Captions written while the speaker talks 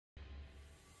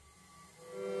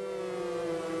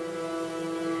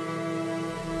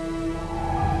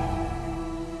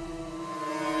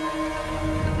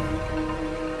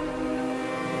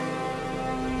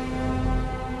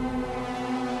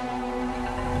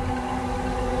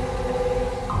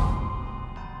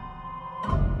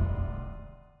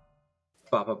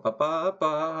Ba ba ba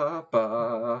ba ba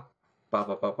ba ba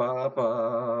ba ba ba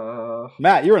ba.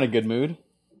 Matt, you're in a good mood.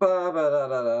 Ba ba da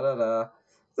da da da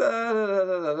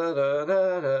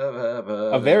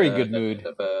da. A very good mood.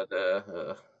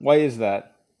 Why is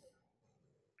that?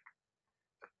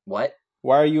 What?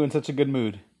 Why are you in such a good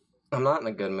mood? I'm not in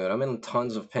a good mood. I'm in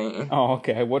tons of pain. Oh,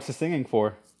 okay. What's the singing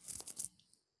for?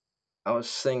 I was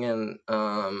singing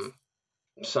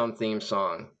some theme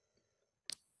song.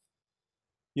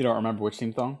 You don't remember which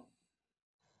theme song?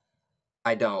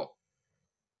 I don't.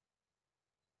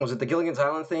 Was it the Gilligan's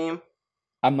Island theme?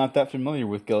 I'm not that familiar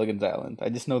with Gilligan's Island. I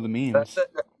just know the memes.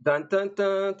 Dun, dun,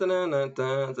 dun, dun, dun, dun,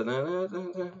 dun, dun, dun,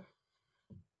 dun, dun.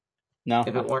 No.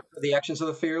 If it weren't for the actions of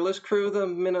the fearless crew, the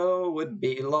minnow would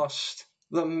be lost.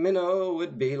 The minnow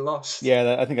would be lost.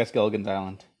 Yeah, I think that's Gilligan's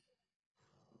Island.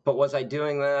 But was I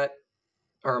doing that,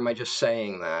 or am I just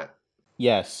saying that?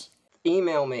 Yes.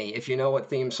 Email me if you know what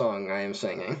theme song I am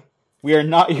singing. We are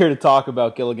not here to talk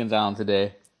about Gilligan's Island today.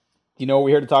 Do you know what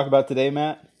we're here to talk about today,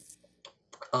 Matt?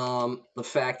 The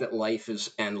fact that life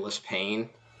is endless pain.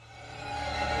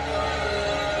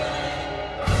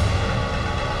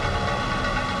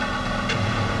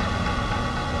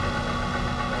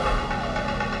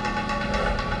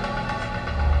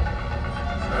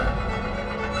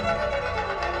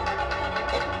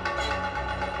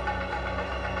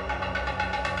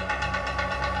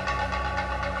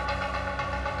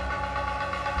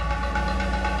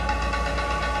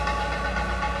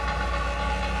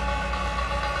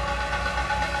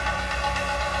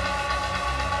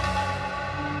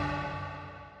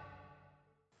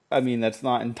 I mean, that's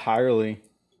not entirely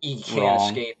You can't wrong.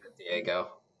 escape it, Diego.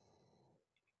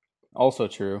 Also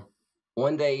true.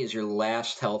 One day is your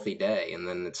last healthy day, and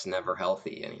then it's never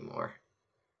healthy anymore.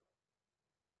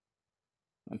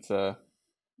 It's that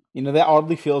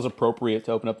oddly feels appropriate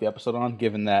to open up the episode on,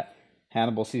 given that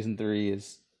Hannibal season 3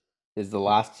 is the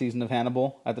last season of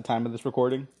Hannibal at the time of this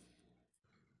recording.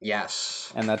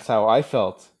 Yes. And that's how I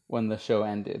felt when the show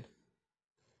ended.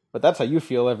 But that's how you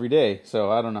feel every day,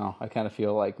 so I don't know. I kind of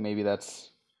feel like maybe that's...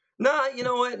 No, you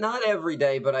know what? Not every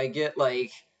day, but I get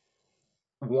like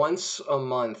once a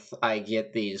month I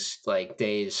get these like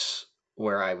days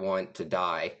where I want to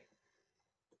die.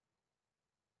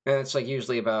 And it's like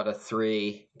usually about a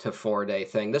 3 to 4 day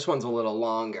thing. This one's a little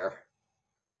longer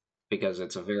because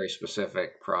it's a very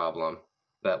specific problem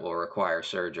that will require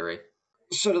surgery.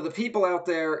 So to the people out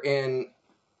there in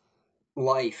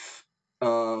life,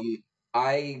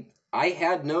 I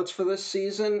had notes for this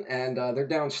season, and they're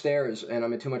downstairs, and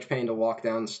I'm in too much pain to walk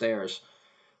downstairs,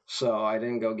 so I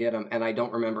didn't go get them, and I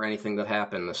don't remember anything that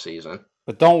happened this season.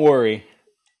 But don't worry,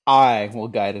 I will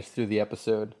guide us through the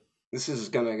episode. This is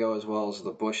gonna go as well as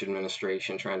the Bush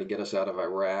administration trying to get us out of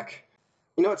Iraq.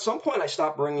 You know, at some point I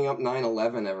stopped bringing up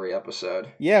 9/11 every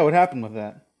episode. Yeah, what happened with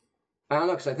that? I don't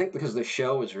know, because I think because the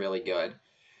show was really good,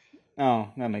 Oh,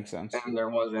 that makes sense. and there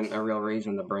wasn't a real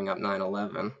reason to bring up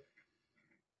 9/11.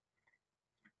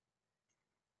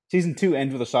 Season 2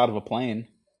 ends with a shot of a plane.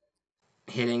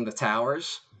 Hitting the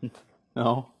towers.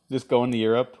 No, just going to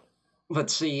Europe. But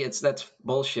see, that's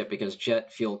bullshit because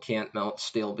jet fuel can't melt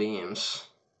steel beams.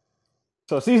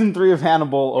 So season 3 of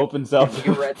Hannibal opens up... Have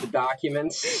you read the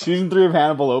documents? Season 3 of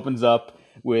Hannibal opens up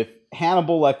with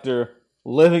Hannibal Lecter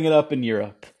living it up in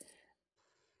Europe.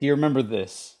 Do you remember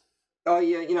this? Oh,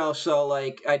 yeah, so,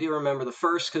 like, I do remember the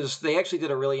first, because they actually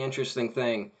did a really interesting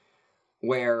thing,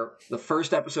 where the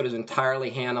first episode is entirely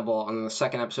Hannibal, and the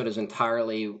second episode is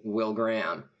entirely Will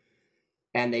Graham.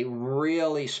 And they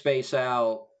really space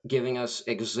out, explaining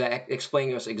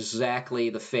to us exactly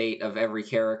the fate of every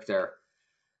character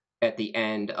at the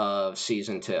end of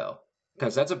season 2.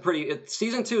 Because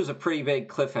season 2 is a pretty big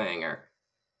cliffhanger.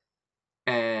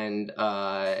 And,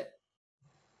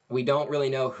 we don't really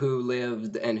know who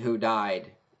lived and who died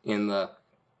in the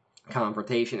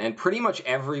confrontation. And pretty much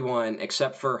everyone,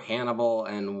 except for Hannibal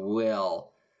and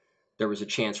Will, there was a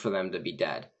chance for them to be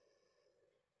dead.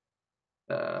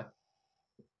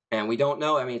 And we don't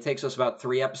know. I mean, it takes us about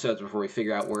 3 episodes before we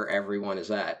figure out where everyone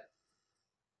is at.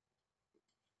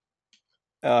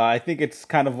 I think it's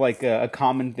kind of like a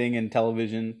common thing in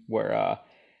television where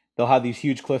they'll have these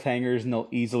huge cliffhangers and they'll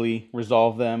easily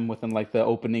resolve them within like the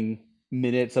opening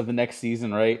minutes of the next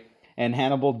season, right? And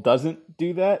Hannibal doesn't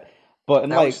do that. But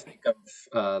I always think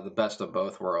of the Best of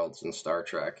Both Worlds in Star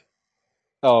Trek.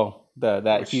 Oh,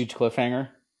 that huge cliffhanger?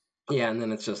 Yeah, and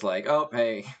then it's just like, oh,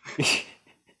 hey,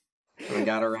 we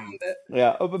got around it.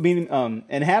 Yeah, I mean,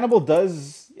 and Hannibal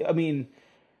does, I mean,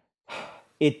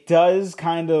 it does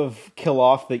kind of kill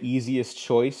off the easiest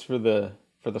choice for the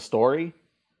story.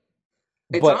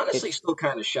 It's but honestly still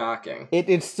kind of shocking.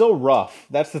 it's still rough.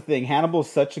 That's the thing. Hannibal's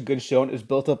such a good show and it's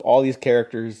built up all these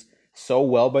characters so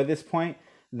well by this point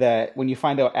that when you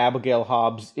find out Abigail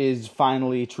Hobbs is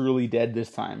finally truly dead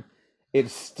this time,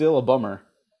 it's still a bummer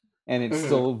and it's Hmm.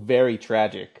 still very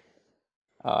tragic.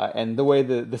 And the way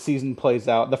the season plays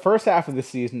out, the first half of the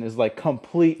season is like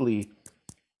completely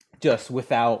just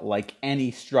without like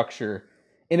any structure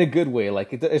in a good way.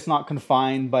 Like it's not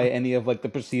confined by any of like the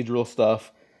procedural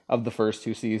stuff of the first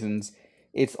two seasons.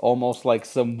 It's almost like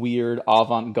some weird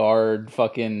avant-garde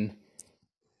fucking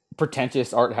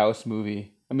pretentious art house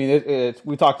movie. I mean,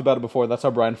 we talked about it before. That's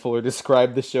how Bryan Fuller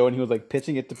described the show, and he was like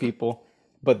pitching it to people.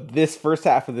 But this first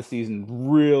half of the season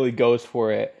really goes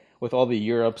for it with all the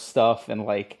Europe stuff and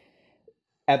like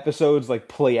episodes like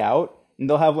play out and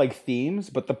they'll have like themes,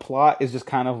 but the plot is just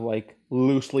kind of like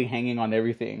loosely hanging on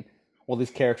everything while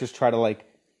these characters try to like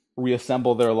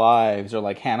reassemble their lives or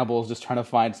like Hannibal's just trying to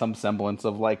find some semblance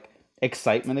of like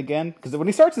excitement again because when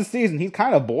he starts the season he's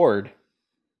kind of bored,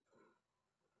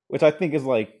 which I think is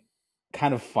like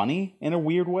kind of funny in a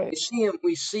weird way.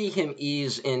 We see him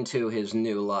ease into his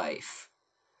new life,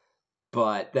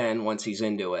 but then once he's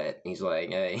into it, he's like,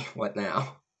 "Hey, what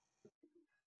now?"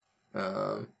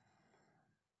 Um,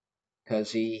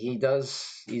 because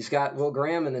he's got Will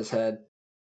Graham in his head.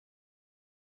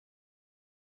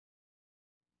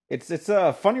 It's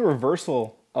a funny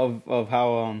reversal of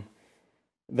how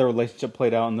their relationship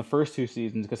played out in the first two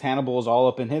seasons because Hannibal is all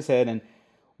up in his head and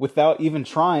without even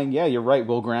trying, yeah, you're right.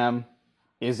 Will Graham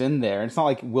is in there. It's not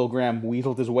like Will Graham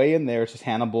weaseled his way in there. It's just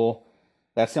Hannibal.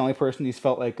 That's the only person he's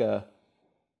felt like a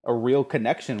real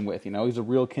connection with. You know, he's a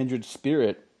real kindred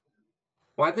spirit.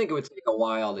 Well, I think it would take a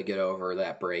while to get over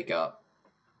that breakup.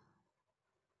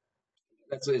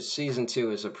 Season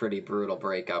two is a pretty brutal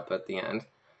breakup at the end.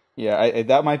 Yeah,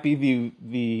 that might be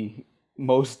the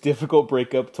most difficult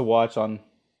breakup to watch on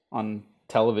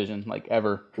television like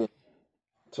ever. Yeah.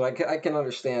 So I can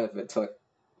understand if it took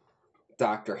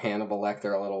Dr. Hannibal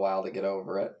Lecter a little while to get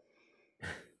over it.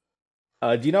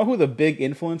 Do you know who the big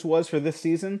influence was for this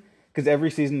season? Because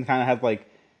every season kind of had like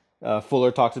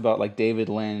Fuller talks about like David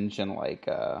Lynch and like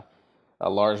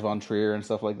Lars von Trier and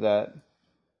stuff like that.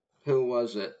 Who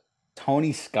was it?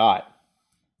 Tony Scott.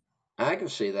 I can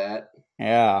see that.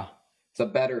 Yeah, It's a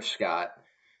better Scott.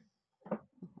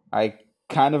 I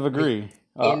kind of The agree.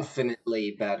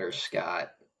 infinitely better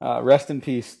Scott. Rest in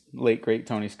peace, late great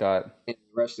Tony Scott.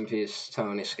 Rest in peace,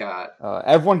 Tony Scott.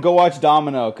 Everyone go watch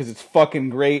Domino because it's fucking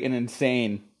great and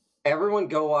insane. Everyone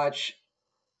go watch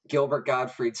Gilbert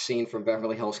Gottfried's scene from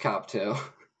Beverly Hills Cop 2,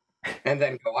 and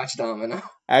then go watch Domino.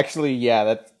 Actually, yeah,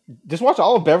 that just watch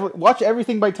all of Beverly. Watch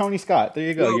everything by Tony Scott. There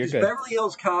you go. No, You're because good. Beverly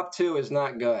Hills Cop 2 is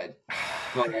not good.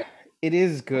 But It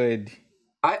is good.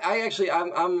 I actually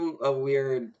I'm a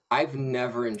weird. I've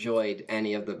never enjoyed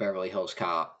any of the Beverly Hills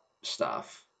Cop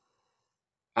stuff.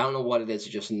 I don't know what it is. It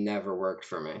just never worked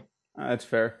for me. That's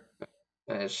fair.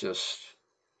 It's just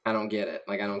I don't get it.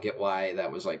 Like I don't get why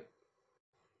that was like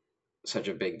such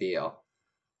a big deal.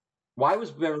 Why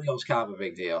was Beverly Hills Cop a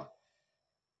big deal?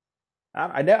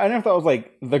 I never thought it was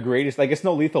like the greatest. Like it's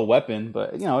no Lethal Weapon,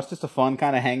 but you know, it's just a fun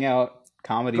kind of hangout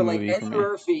comedy But like movie for Eddie me.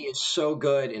 Murphy is so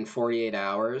good in 48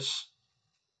 Hours.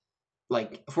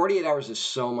 Like 48 Hours is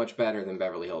so much better than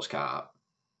Beverly Hills Cop.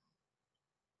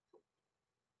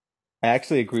 I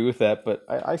actually agree with that, but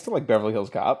I still like Beverly Hills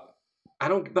Cop. I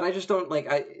don't, but I just don't like.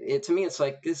 To me, it's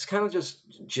like it's kind of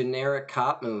just generic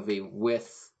cop movie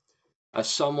with a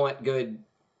somewhat good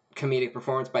comedic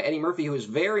performance by Eddie Murphy, who is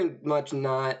very much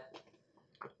not.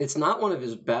 It's not one of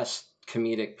his best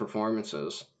comedic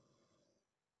performances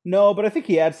No, but I think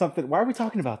he adds something. Why are we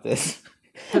talking about this?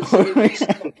 because it makes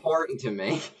it important to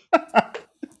me.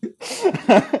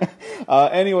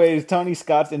 Anyways, Tony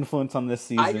Scott's influence on this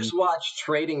I season. just watched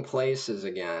Trading Places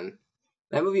again.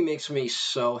 That movie makes me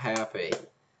so happy.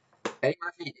 Eddie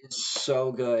Murphy is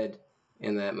so good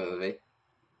in that movie.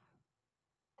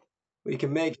 We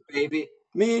can make it, baby.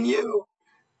 Me and you.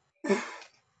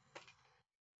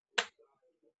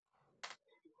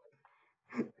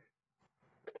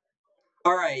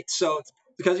 All right, so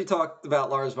because you talked about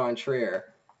Lars von Trier,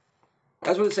 I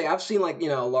was going to say I've seen like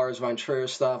Lars von Trier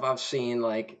stuff. I've seen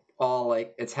like all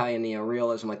like Italian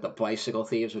neorealism, like The Bicycle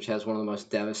Thieves, which has one of the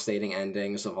most devastating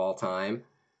endings of all time.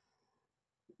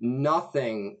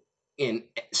 Nothing in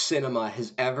cinema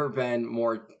has ever been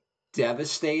more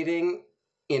devastating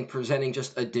in presenting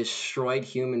just a destroyed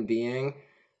human being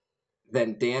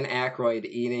than Dan Aykroyd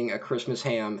eating a Christmas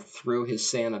ham through his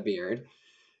Santa beard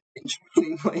in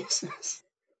Trading Places.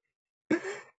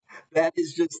 That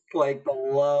is just like the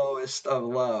lowest of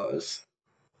lows.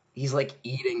 He's like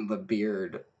eating the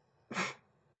beard.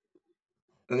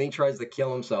 And then he tries to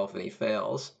kill himself and he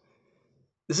fails.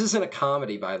 This isn't a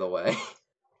comedy, by the way.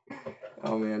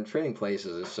 Oh man, Trading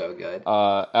Places is so good.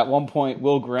 At one point,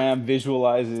 Will Graham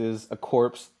visualizes a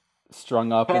corpse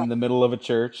strung up in the middle of a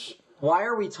church. Why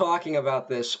are we talking about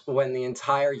this when the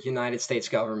entire United States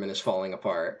government is falling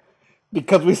apart?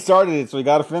 Because we started it, so we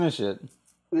got to finish it.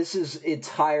 This is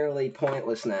entirely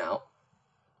pointless now.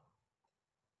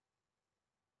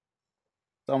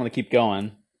 So I'm going to keep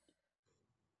going.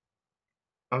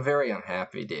 I'm very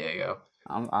unhappy, Diego.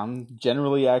 I'm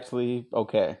generally actually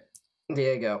okay.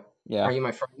 Diego, Yeah. are you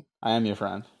my friend? I am your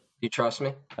friend. You trust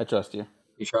me? I trust you.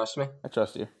 You trust me? I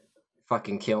trust you.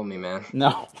 Fucking kill me, man.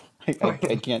 No, I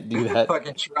can't do that.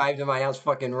 Fucking drive to my house,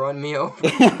 fucking run me over.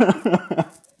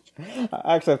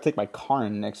 I actually have to take my car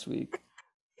in next week.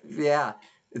 Yeah,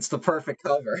 it's the perfect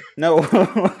cover. No.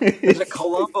 There's a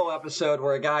Columbo episode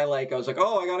where a guy I was like,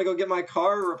 oh, I gotta go get my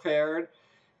car repaired.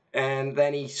 And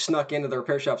then he snuck into the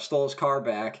repair shop, stole his car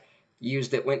back,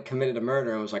 used it, went committed a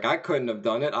murder, and was like, I couldn't have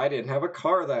done it. I didn't have a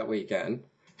car that weekend.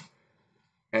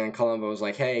 And Columbo was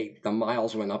like, hey, the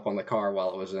miles went up on the car while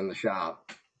it was in the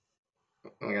shop.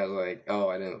 And I was like, oh,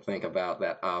 I didn't think about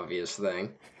that obvious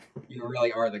thing. You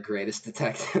really are the greatest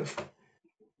detective.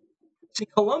 See,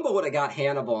 Columbo would have got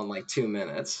Hannibal in like 2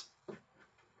 minutes.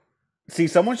 See,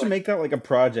 someone should make that like a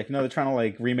project. You know, they're trying to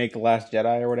like remake The Last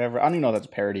Jedi or whatever. I don't even know if that's a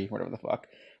parody, whatever the fuck.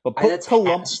 But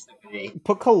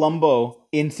put Columbo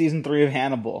in season 3 of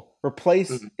Hannibal.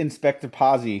 Replace Inspector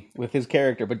Pazzi with his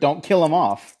character, but don't kill him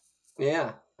off.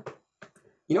 Yeah.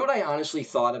 You know what I honestly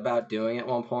thought about doing at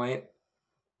one point?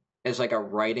 As like a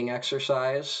writing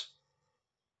exercise.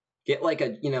 Get like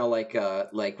a,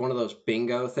 like one of those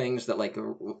bingo things that like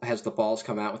has the balls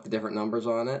come out with the different numbers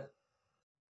on it.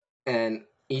 And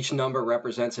each number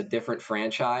represents a different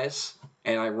franchise.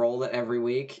 And I roll it every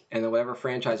week. And then whatever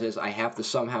franchise is, I have to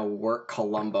somehow work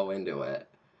Columbo into it.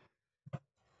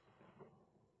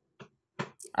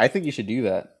 I think you should do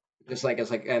that. It's like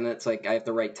I have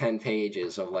to write 10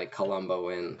 pages of like Columbo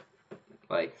in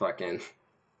like fucking,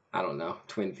 I don't know,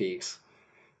 Twin Peaks.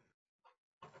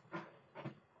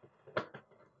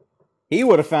 He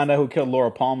would have found out who killed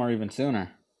Laura Palmer even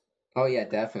sooner. Oh yeah,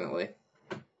 definitely.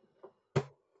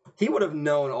 He would have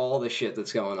known all the shit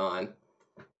that's going on.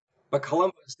 But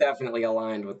Columbo is definitely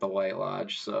aligned with the White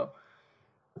Lodge, so.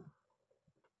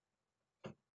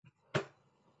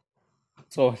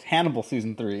 So Hannibal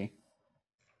season 3.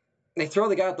 They throw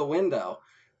the guy out the window.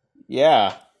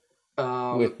 Yeah.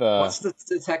 With what's the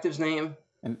detective's name?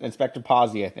 Inspector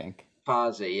Pazzi, I think.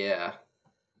 Pazzi, yeah.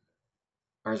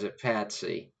 Or is it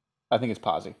Patsy? I think it's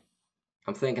Pazzi.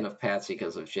 I'm thinking of Patsy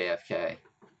because of JFK.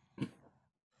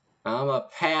 I'm a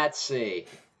Patsy.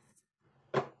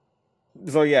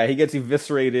 So yeah, he gets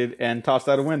eviscerated and tossed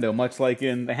out a window, much like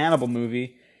in the Hannibal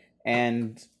movie.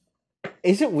 And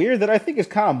is it weird that I think it's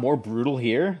kind of more brutal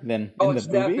here than in the movie? Oh, it's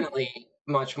definitely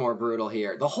much more brutal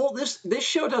here. The whole this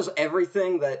show does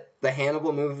everything that the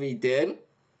Hannibal movie did,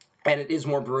 and it is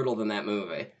more brutal than that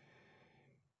movie.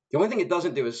 The only thing it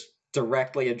doesn't do is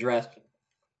directly address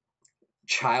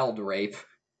child rape.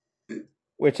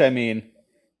 Which, I mean,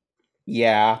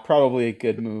 yeah, probably a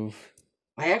good move.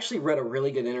 I actually read a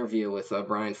really good interview with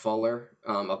Bryan Fuller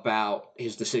about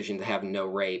his decision to have no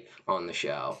rape on the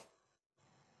show.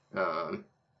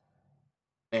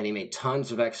 And he made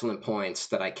tons of excellent points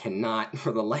that I cannot,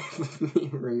 for the life of me,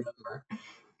 remember.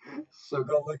 So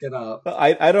go look it up.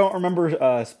 I don't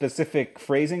remember specific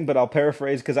phrasing, but I'll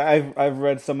paraphrase because I've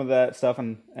read some of that stuff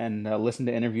and listened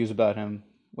to interviews about him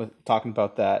with talking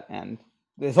about that. And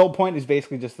his whole point is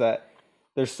basically just that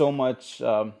there's so much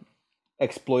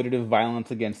exploitative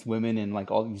violence against women in like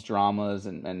all these dramas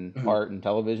and art and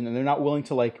television, and they're not willing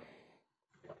to like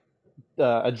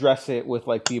address it with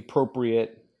like the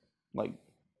appropriate like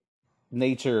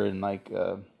nature and like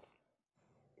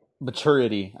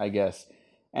maturity, I guess.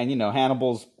 And you know,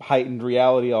 Hannibal's heightened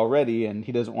reality already, and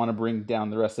he doesn't want to bring down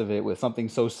the rest of it with something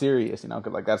so serious, you know,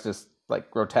 because like that's just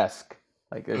like grotesque.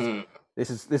 Like this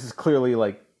is clearly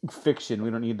like fiction. We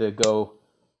don't need to go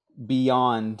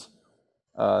beyond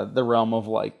the realm of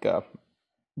like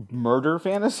murder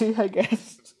fantasy, I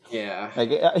guess. Yeah.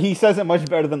 Like he says it much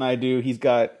better than I do. He's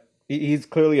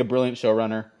clearly a brilliant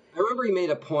showrunner. I remember he made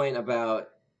a point about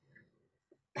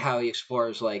how he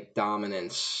explores like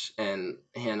dominance and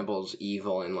Hannibal's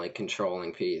evil and like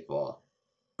controlling people,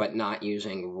 but not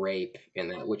using rape in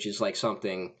that, which is like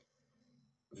something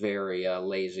very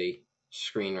lazy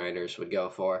screenwriters would go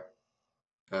for.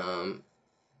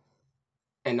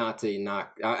 And not to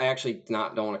knock, I actually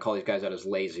don't want to call these guys out as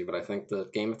lazy, but I think the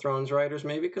Game of Thrones writers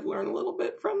maybe could learn a little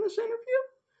bit from this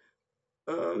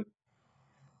interview.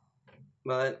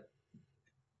 But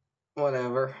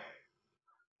Whatever.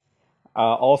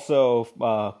 Also,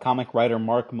 comic writer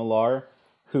Mark Millar,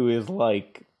 who is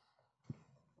like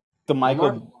the Mark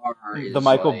Michael Millar the is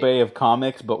Michael like, Bay of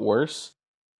comics, but worse.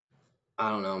 I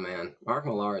don't know, man. Mark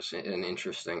Millar is an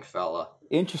interesting fella.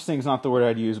 Interesting is not the word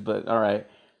I'd use, but all right.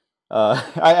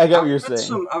 I get what you're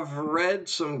saying. I've read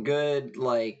some good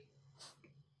like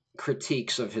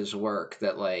critiques of his work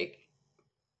that like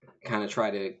kind of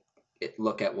try to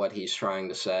look at what he's trying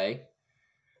to say.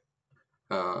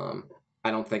 Um,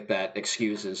 I don't think that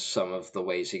excuses some of the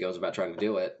ways he goes about trying to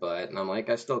do it, but I'm like,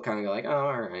 I still kind of go like, oh,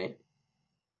 all right.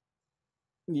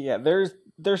 Yeah, there's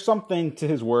something to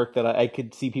his work that I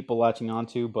could see people latching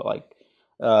onto, but like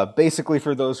basically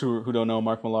for those who don't know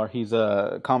Mark Millar, he's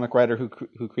a comic writer who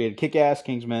created Kick Ass,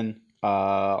 Kingsman,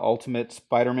 Ultimate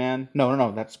Spider-Man.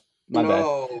 No, that's my bad.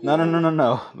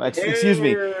 No. Excuse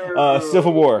me.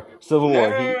 Civil No. War, Civil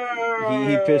War.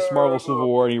 He pitched Marvel Civil No.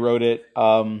 War and he wrote it.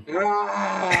 Ah!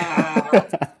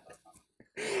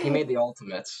 He made the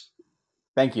Ultimates.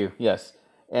 Thank you. Yes,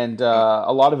 and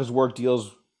a lot of his work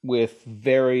deals with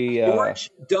very George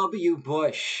W.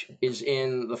 Bush is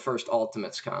in the first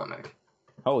Ultimates comic.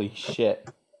 holy shit.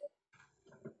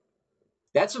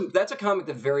 That's a comic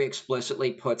that very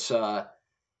explicitly puts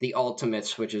the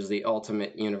Ultimates, which is the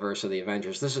ultimate universe of the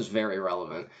Avengers. This is very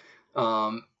relevant.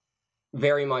 Um,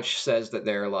 very much says that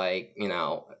they're like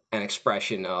an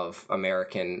expression of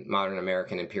modern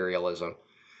American imperialism,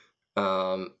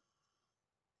 um,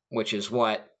 which is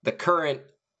what the current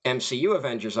MCU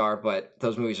Avengers are. But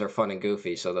those movies are fun and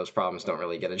goofy, so those problems don't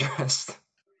really get addressed.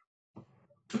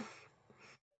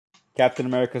 Captain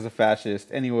America's a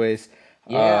fascist. Anyways,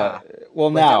 uh, Yeah, well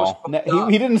like that was now fucked he up.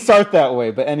 didn't start that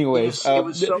way, but anyways, It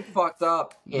was so fucked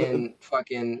up the in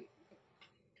fucking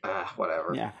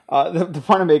whatever. yeah, the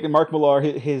point I'm making, Mark Millar,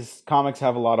 his comics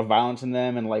have a lot of violence in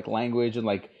them and like language and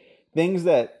like things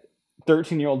that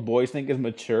 13-year-old boys think is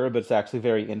mature, but it's actually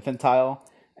very infantile.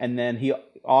 And then he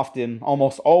often,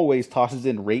 almost always, tosses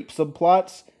in rape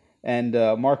subplots. And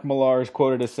Mark Millar is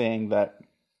quoted as saying that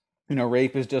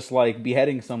rape is just like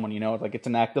beheading someone. Like it's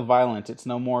an act of violence. It's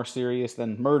no more serious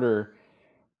than murder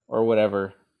or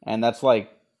whatever. And that's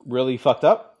like really fucked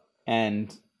up.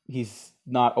 And he's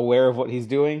not aware of what he's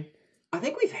doing. I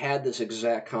think we've had this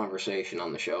exact conversation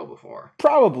on the show before.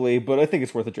 Probably, but I think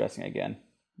it's worth addressing again.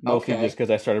 Mostly just Okay. because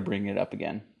I started bringing it up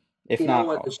again. If You know not,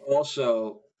 what is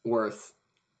also worth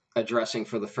addressing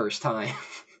for the first time?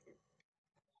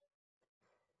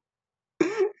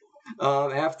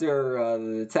 After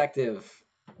the detective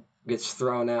gets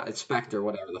thrown out, Inspector,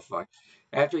 whatever the fuck,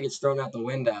 after he gets thrown out the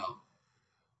window,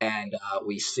 and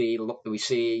we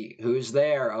see who's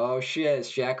there. Oh shit,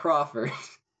 it's Jack Crawford.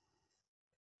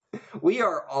 We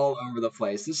are all over the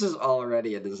place. This is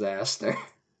already a disaster.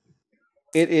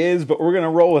 it is, but we're gonna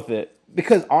roll with it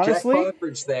because Jack honestly,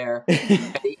 Crawford's there,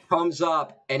 and he comes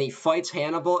up and he fights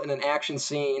Hannibal in an action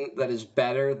scene that is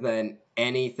better than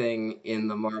anything in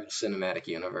the Marvel Cinematic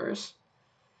Universe.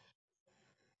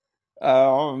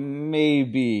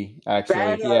 maybe actually,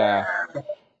 yeah.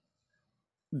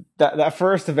 Better. That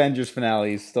first Avengers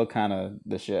finale is still kind of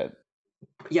the shit.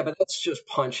 Yeah, but that's just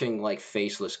punching like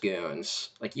faceless goons.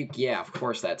 Like yeah, of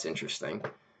course that's interesting.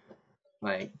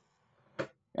 Like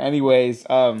Anyways,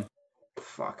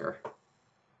 fucker.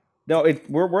 no,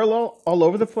 we're all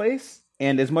over the place,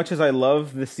 and as much as I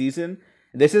love the season,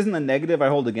 this isn't a negative I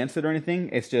hold against it or anything.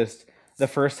 It's just the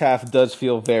first half does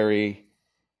feel very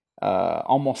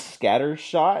almost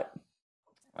scattershot.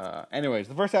 Anyways,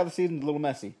 the first half of the season is a little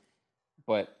messy,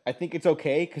 but I think it's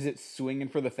okay because it's swinging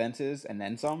for the fences and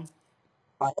then some.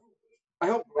 I, I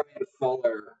hope Bryan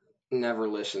Fuller never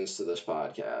listens to this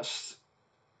podcast.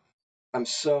 I'm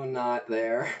so not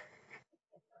there.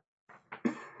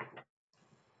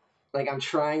 Like I'm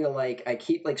trying to like I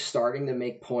keep like starting to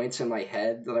make points in my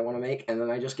head that I want to make, and then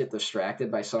I just get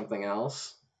distracted by something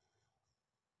else.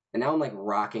 And now I'm like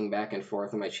rocking back and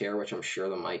forth in my chair, which I'm sure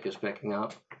the mic is picking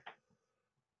up.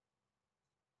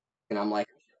 And I'm like,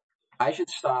 I should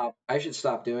stop. I should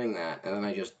stop doing that, and then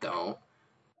I just don't.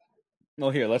 Well,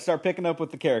 here, let's start picking up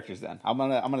with the characters. Then I'm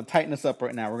gonna tighten this up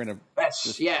right now. We're gonna That's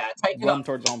just yeah. Tighten it run up.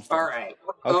 towards the home All stretch. right.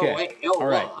 Oh Okay, wait. Oh all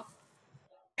right. law.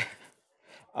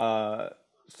 Uh,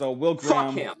 so Will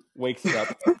Fuck Graham him. wakes up.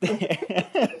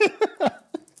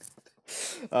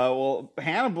 Well,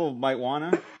 Hannibal might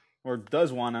wanna, or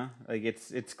does wanna. Like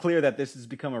it's clear that this has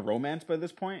become a romance by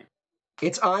this point.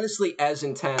 It's honestly as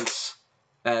intense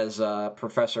as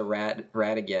Professor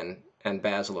Radigan and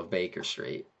Basil of Baker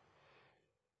Street.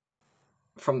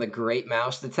 From the Great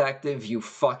Mouse Detective, you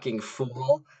fucking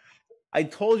fool. I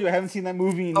told you I haven't seen that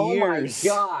movie in Oh my years.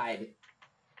 god.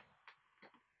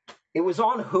 It was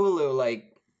on Hulu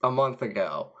like a month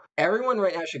ago. Everyone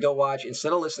right now should go watch,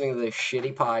 instead of listening to this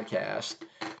shitty podcast,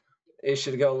 they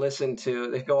should go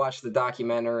watch the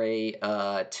documentary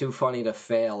Too Funny to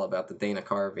Fail about the Dana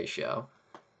Carvey show.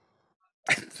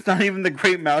 It's not even the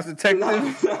Great Mouse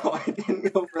Detective. No, I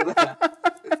didn't go for that.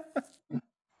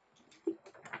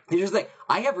 Here's the thing.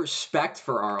 I have respect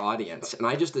for our audience, and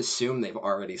I just assume they've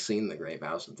already seen The Great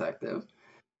Mouse Detective.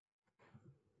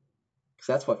 Because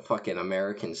that's what fucking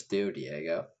Americans do,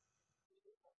 Diego.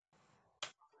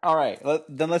 All right,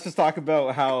 then let's just talk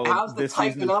about how this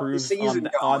season improves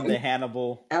on the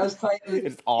Hannibal. How's tightening?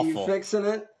 It's awful. You fixing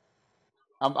it?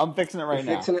 I'm fixing it right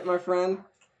now. Fixing it, my friend?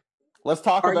 Let's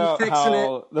talk about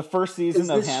how the first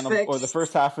season of Hannibal, or the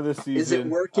first half of this season, is it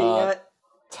working yet?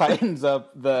 Tightens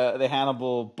up the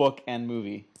Hannibal book and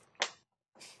movie,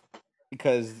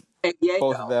 because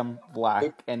both of them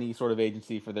lack any sort of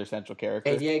agency for their central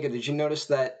character. Hey Diego, did you notice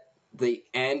that the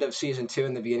end of season 2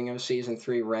 and the beginning of season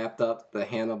 3 wrapped up the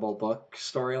Hannibal book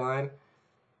storyline?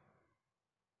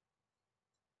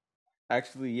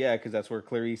 Actually, yeah, because that's where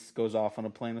Clarice goes off on a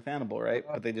plane with Hannibal, right?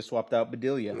 But they just swapped out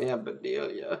Bedelia. Yeah,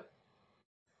 Bedelia.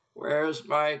 Where's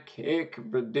my cake,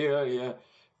 Bedelia?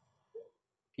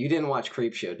 You didn't watch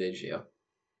Creepshow, did you?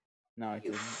 No, I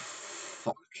didn't.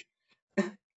 Fuck.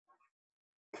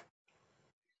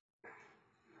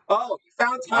 Oh, you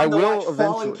found time to watch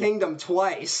Fallen Kingdom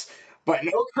twice, but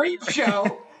no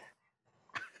Creepshow.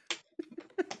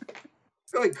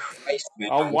 Good Christ, man.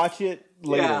 I'll watch it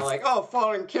later. Yeah, like,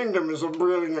 Fallen Kingdom is a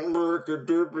brilliant work of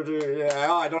duper.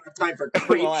 Yeah, I don't have time for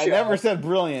Creepshow. Well, I never said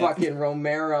brilliant. Fucking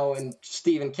Romero and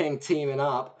Stephen King teaming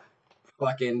up.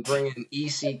 Fucking bringing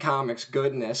EC Comics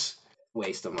goodness.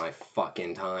 Waste of my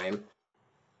fucking time.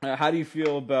 How do you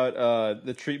feel about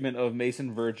the treatment of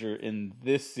Mason Verger in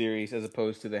this series as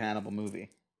opposed to the Hannibal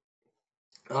movie?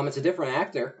 It's a different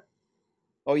actor.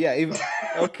 Oh yeah, even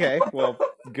okay. Well,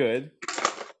 good.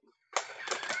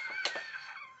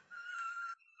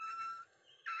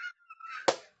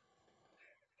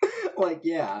 Like,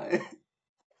 yeah.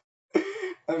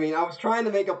 I mean, I was trying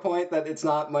to make a point that it's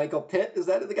not Michael Pitt. Is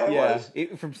that who the guy was?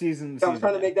 Yeah, from season. I was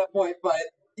trying to make that point, but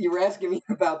you were asking me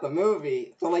about the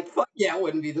movie. So, like, fuck yeah, it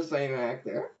wouldn't be the same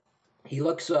actor. He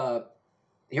looks, you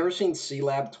ever seen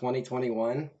C-Lab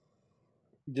 2021?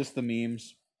 Just the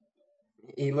memes.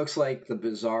 He looks like the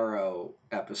Bizarro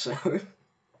episode.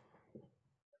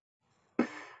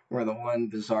 Where the one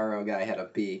Bizarro guy had a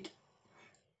beak.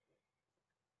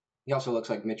 He also looks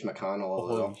like Mitch McConnell a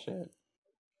little. Holy shit.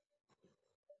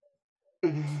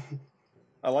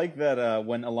 I like that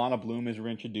when Alana Bloom is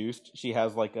reintroduced, she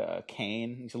has like a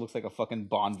cane. She looks like a fucking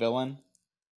Bond villain.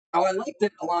 Oh, I like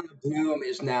that Alana Bloom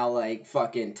is now like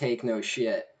fucking take no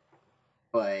shit.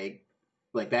 Like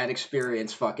that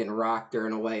experience fucking rocked her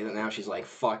in a way that now she's like,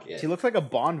 fuck it. She looks like a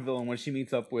Bond villain when she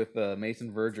meets up with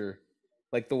Mason Verger.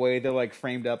 Like the way they're like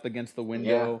framed up against the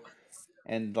window. Yeah.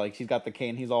 And like she's got the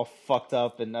cane, he's all fucked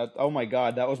up, and oh my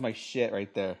god, that was my shit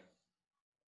right there.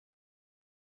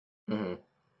 Mm-hmm.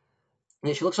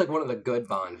 Yeah, she looks like one of the good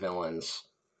Bond villains.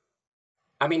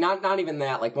 I mean, not even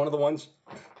that. Like one of the ones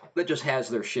that just has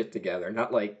their shit together.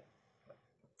 Not like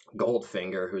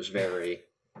Goldfinger, who's very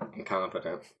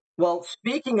incompetent. Well,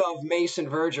 speaking of Mason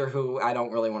Verger, who I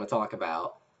don't really want to talk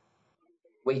about,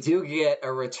 we do get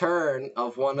a return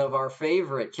of one of our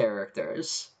favorite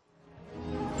characters.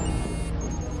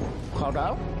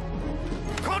 Cordell?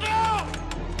 Cordell!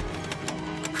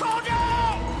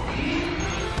 Cordell!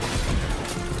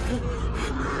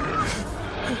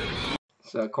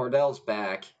 So Cordell's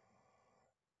back.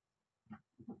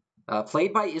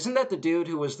 Played by, isn't that the dude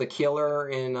who was the killer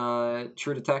in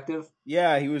True Detective?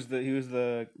 Yeah, he was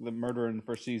the murderer in the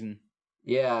first season.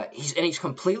 Yeah, he's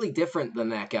completely different than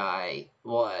that guy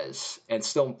was, and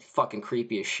still fucking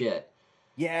creepy as shit.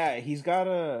 Yeah, he's got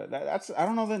that's I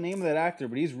don't know the name of that actor,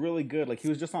 but he's really good. Like he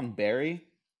was just on Barry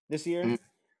this year,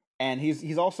 and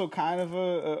he's also kind of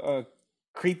a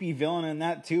creepy villain in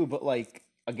that too. But like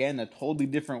again, a totally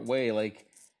different way. Like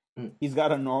he's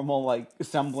got a normal like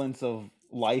semblance of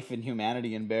life and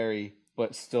humanity in Barry,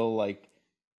 but still like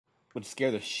would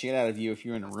scare the shit out of you if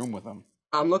you're in a room with him.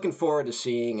 I'm looking forward to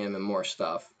seeing him in more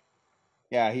stuff.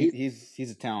 Yeah,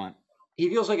 he's a talent. He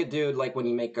feels like a dude, like when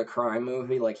you make a crime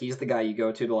movie, like he's the guy you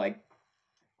go to like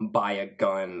buy a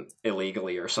gun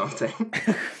illegally or something.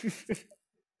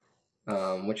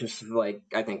 Which is like,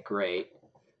 I think great.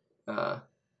 And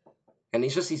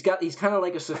he's kind of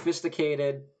like a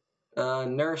sophisticated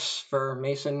nurse for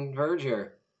Mason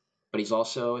Verger, but he's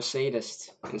also a sadist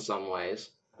in some ways.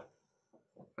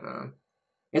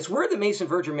 It's weird that Mason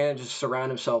Verger manages to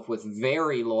surround himself with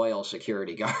very loyal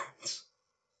security guards.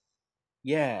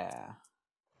 Yeah.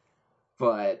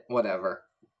 But whatever.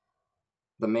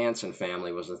 the Manson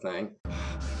family was the thing.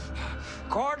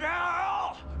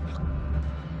 Cordell!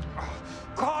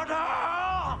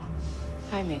 Cordell!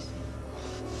 Hi, Mason.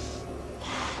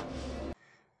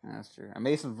 That's true. And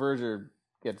Mason Verger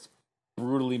gets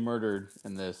brutally murdered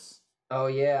in this. Oh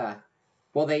yeah.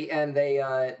 Well,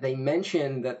 they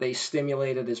mentioned that they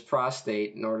stimulated his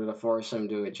prostate in order to force him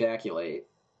to ejaculate.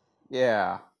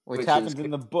 Yeah, which happens in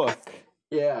the book.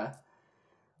 Yeah.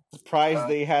 Surprised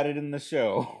they had it in the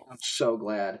show. I'm so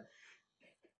glad.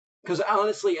 Because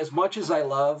honestly, as much as I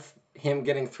love him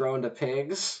getting thrown to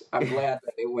pigs, I'm glad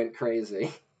that it went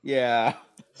crazy. Yeah.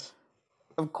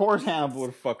 Of course Hannibal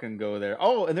would fucking go there.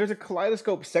 Oh, and there's a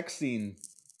kaleidoscope sex scene,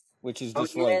 which is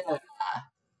just like...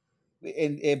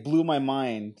 It blew my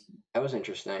mind. That was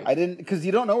interesting. I didn't... Because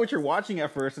you don't know what you're watching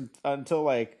at first until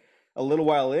like a little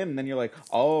while in, and then you're like,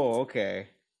 oh, okay.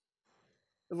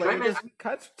 Like, it just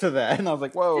cuts to that, and I was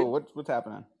like, whoa, what's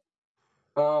happening?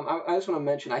 I just want to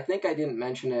mention, I think I didn't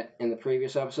mention it in the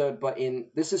previous episode, but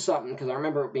this is something, because I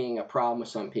remember it being a problem with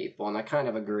some people, and I kind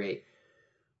of agree,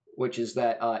 which is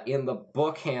that in the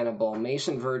book Hannibal,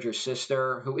 Mason Verger's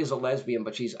sister, who is a lesbian,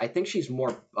 but I think she's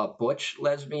more a butch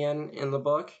lesbian in the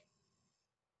book,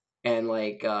 and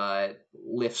like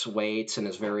lifts weights and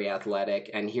is very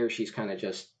athletic, and here she's kind of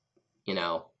just,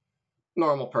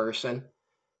 normal person.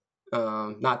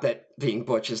 Not that being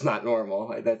butch is not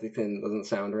normal. That thing doesn't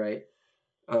sound right.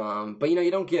 But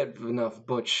you don't get enough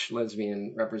butch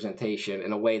lesbian representation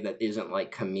in a way that isn't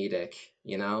like comedic,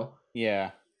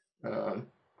 Yeah.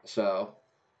 So.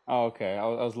 Oh, okay. I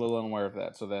was a little unaware of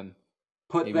that. So then,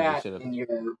 put that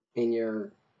in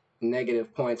your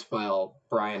negative points pile,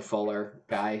 Bryan Fuller,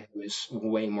 guy who's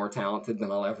way more talented than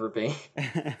I'll ever be.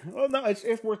 Well, no,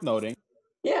 it's worth noting.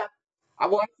 Yeah.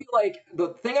 Well, I feel like the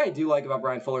thing I do like about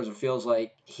Bryan Fuller is it feels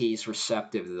like he's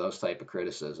receptive to those type of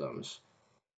criticisms,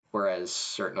 whereas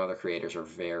certain other creators are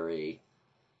very,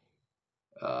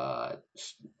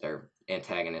 they're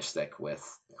antagonistic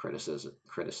with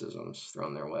criticisms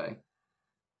thrown their way.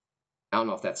 I don't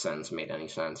know if that sentence made any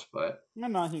sense, but...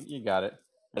 No, you got it.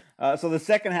 So the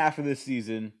second half of this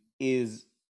season is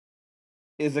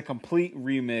a complete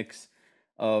remix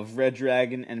of Red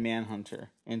Dragon and Manhunter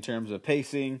in terms of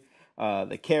pacing,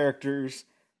 the characters,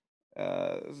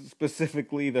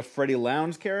 specifically the Freddie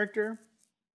Lounge character,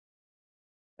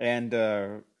 and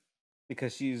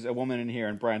because she's a woman in here,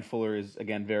 and Bryan Fuller is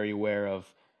again very aware of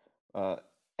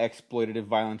exploitative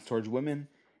violence towards women.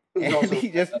 He's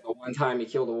also the one time he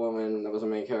killed a woman that was a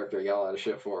main character, he got a lot of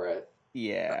shit for it.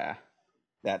 Yeah,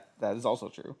 that is also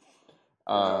true.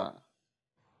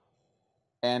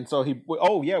 And so we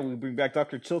bring back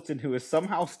Dr. Chilton, who is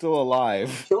somehow still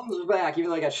alive. Chilton's back, even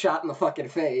though he got shot in the fucking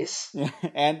face.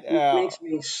 And it makes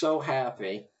me so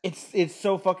happy. It's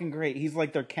so fucking great. He's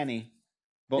like their Kenny,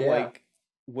 but like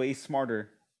way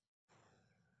smarter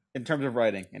in terms of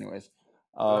writing. Anyways,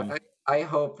 I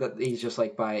hope that he's just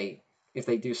like if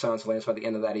they do Silence of the Lambs, by the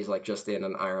end of that, he's like just in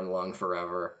an iron lung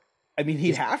forever. I mean,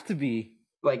 he'd have to be.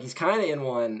 Like, he's kind of in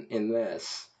one in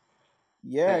this.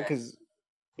 Yeah, because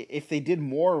if they did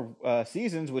more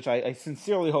seasons, which I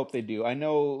sincerely hope they do, I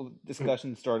know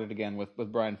discussion started again with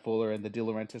Bryan Fuller and the De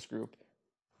Laurentiis group.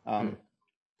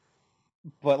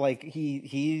 But like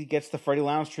he gets the Freddie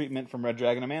Lounge treatment from Red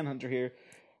Dragon and Manhunter here,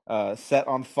 set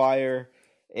on fire,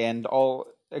 and all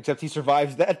except he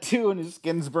survives that too, and his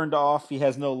skin's burned off. He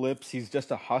has no lips. He's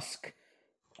just a husk.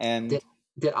 And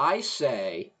did I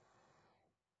say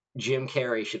Jim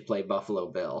Carrey should play Buffalo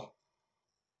Bill?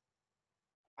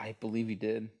 I believe he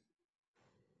did.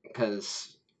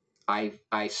 Because I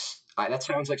that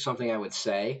sounds like something I would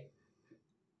say.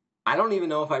 I don't even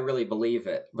know if I really believe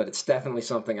it, but it's definitely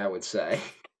something I would say.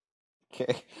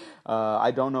 Okay.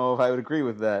 I don't know if I would agree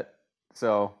with that.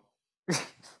 So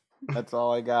that's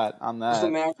all I got on that. Just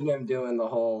imagine him doing the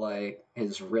whole, like,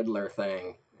 his Riddler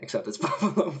thing, except it's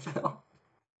Buffalo Bill.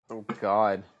 Oh,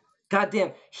 God.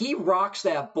 Goddamn, he rocks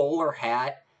that bowler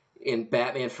hat in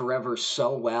Batman Forever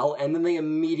so well, and then they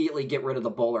immediately get rid of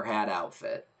the bowler hat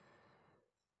outfit.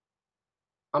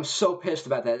 I'm so pissed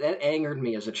about that. That angered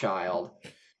me as a child.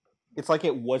 It's like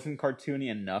it wasn't cartoony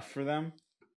enough for them.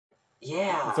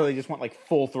 Yeah. And so they just went like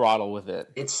full throttle with it.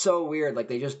 It's so weird. Like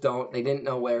they didn't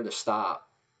know where to stop.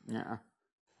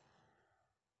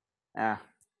 Yeah.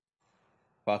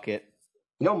 Fuck it.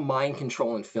 Mind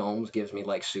control in films gives me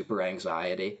like super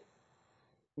anxiety.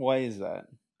 Why is that?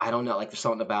 I don't know. Like there's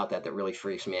something about that really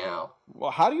freaks me out.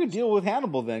 Well, how do you deal with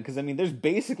Hannibal then? Because I mean, there's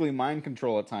basically mind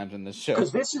control at times in this show.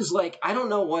 Because this is like, I don't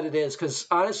know what it is. Because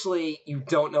honestly, you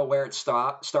don't know where it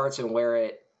starts and where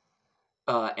it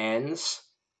ends.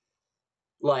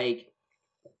 Like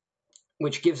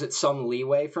which gives it some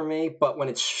leeway for me. But when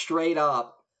it's straight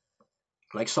up,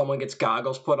 like someone gets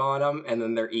goggles put on them and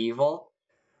then they're evil,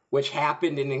 which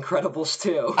happened in Incredibles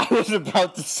 2. I was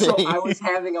about to say. So I was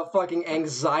having a fucking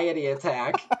anxiety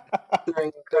attack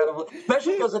during Incredibles,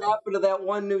 especially because it happened to that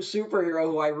one new superhero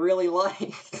who I really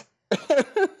liked.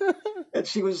 And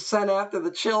she was sent after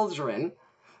the children.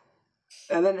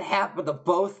 And then it happened to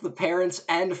both the parents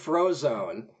and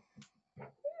Frozone.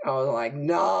 I was like,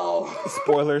 no.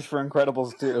 Spoilers for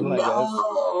Incredibles 2, no. I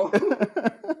guess.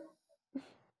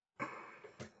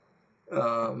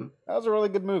 That was a really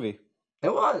good movie.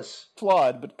 It was.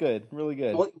 Flawed, but good. Really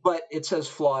good. Well, but it's as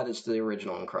flawed as the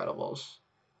original Incredibles.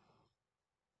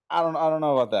 I don't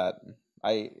know about that.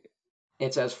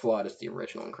 It's as flawed as the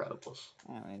original Incredibles.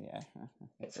 I mean, yeah.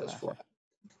 It's as flawed.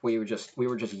 We were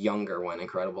just younger when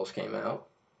Incredibles came out.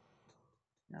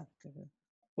 Yeah.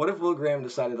 What if Will Graham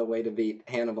decided the way to beat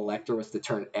Hannibal Lecter was to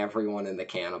turn everyone into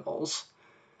cannibals?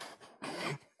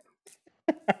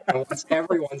 And once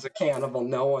everyone's a cannibal,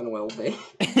 no one will be.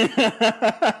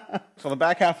 So the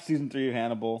back half of season 3 of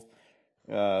Hannibal,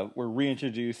 we're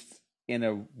reintroduced in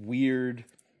a weird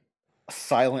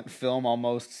silent film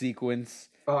almost sequence.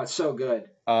 Oh, it's so good.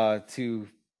 To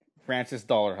Francis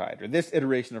Dollarhide, or this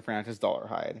iteration of Francis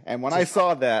Dollarhide. And when I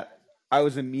saw that, I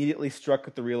was immediately struck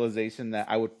with the realization that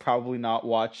I would probably not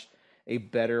watch a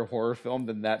better horror film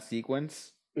than that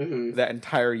sequence that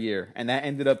entire year. And that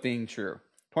ended up being true.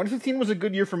 2015 was a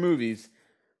good year for movies.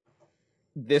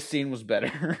 This scene was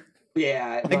better.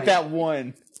 Yeah. I think that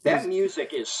one. That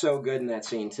music is so good in that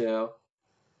scene, too.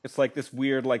 It's like this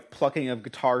weird, like, plucking of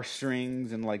guitar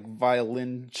strings and, like,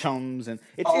 violin chums. And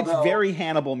it's very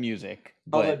Hannibal music.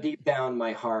 But... Although deep down,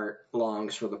 my heart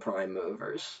longs for the Prime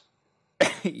Movers.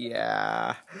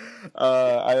 Yeah.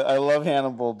 I love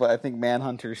Hannibal, but I think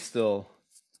Manhunter's still...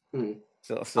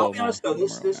 Still I'll be honest, though,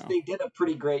 they did a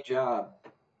pretty great job.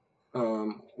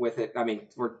 With it, I mean,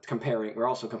 we're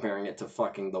also comparing it to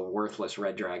fucking the worthless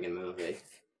Red Dragon movie.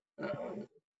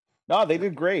 No, they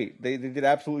did great. They did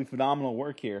absolutely phenomenal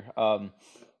work here. I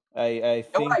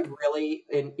think...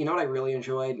 You know what I really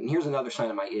enjoyed? And here's another sign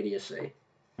of my idiocy.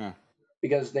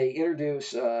 Because they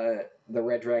introduce the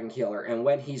Red Dragon Killer, and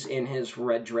when he's in his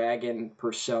Red Dragon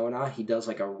persona, he does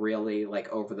like a really like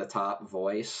over-the-top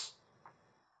voice.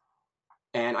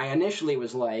 And I initially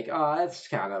was like, oh, that's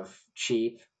kind of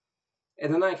cheap.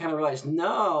 And then I kind of realized,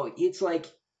 no, it's like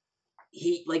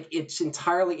it's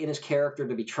entirely in his character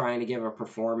to be trying to give a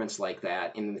performance like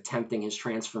that in attempting his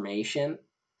transformation.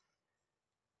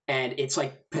 And it's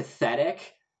like pathetic,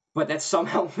 but that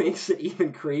somehow makes it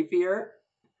even creepier.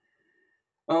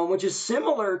 Which is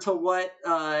similar to what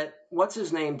what's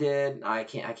his name did. I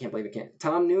can't believe it can't.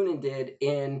 Tom Noonan did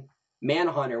in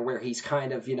Manhunter, where he's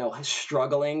kind of,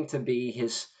 struggling to be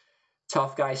his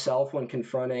tough guy self when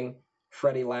confronting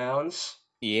Freddie Lounds.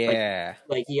 Yeah.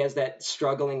 Like he has that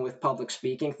struggling with public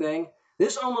speaking thing.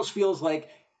 This almost feels like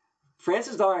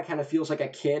Francis Dollar kind of feels like a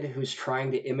kid who's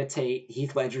trying to imitate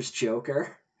Heath Ledger's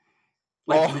Joker.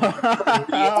 Like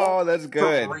that's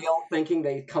good. For real, thinking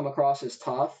they come across as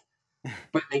tough,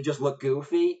 but they just look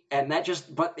goofy. And that just,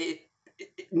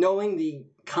 knowing the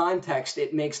context,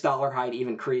 it makes Dollarhide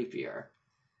even creepier.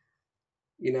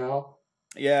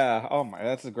 Yeah. Oh my,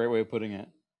 that's a great way of putting it.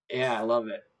 Yeah, I love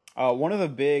it. One of the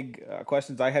big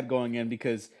questions I had going in,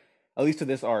 because at least to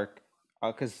this arc,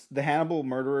 because the Hannibal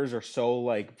murderers are so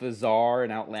like bizarre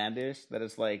and outlandish that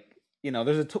it's like,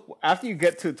 there's after you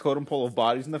get to a totem pole of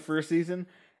bodies in the first season,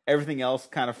 everything else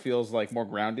kind of feels like more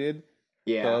grounded.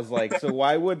 Yeah. So I was like, so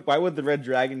why would the Red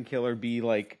Dragon Killer be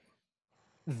like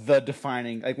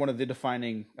one of the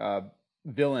defining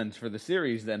villains for the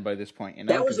series then by this point?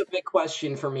 That was a big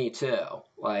question for me too.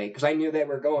 Like, because I knew they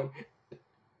were going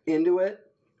into it.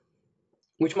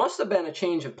 Which must have been a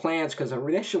change of plans, because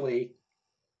initially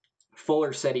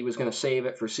Fuller said he was going to save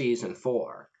it for season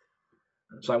 4.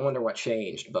 So I wonder what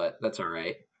changed, but that's all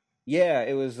right. Yeah,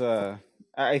 it was.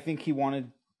 I think he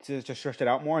wanted to stretch it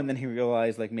out more, and then he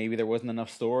realized like maybe there wasn't enough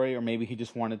story, or maybe he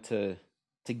just wanted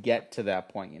to get to that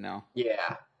point,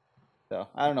 Yeah. So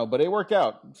I don't know, but it worked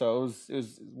out. So it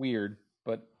was weird,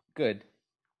 but good.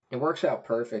 It works out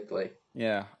perfectly.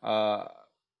 Yeah.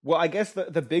 Well, I guess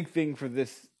the big thing for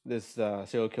this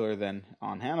serial killer then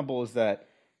on Hannibal is that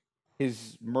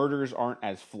his murders aren't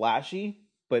as flashy,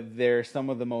 but they're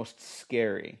some of the most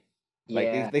scary.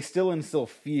 Like they still instill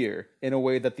fear in a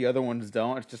way that the other ones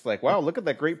don't. It's just like, wow, look at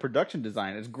that great production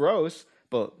design. It's gross,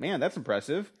 but man, that's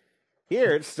impressive.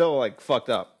 Here, it's still like fucked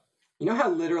up. You know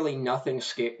how literally nothing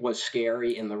was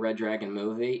scary in the Red Dragon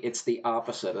movie? It's the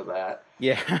opposite of that.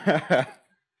 Yeah.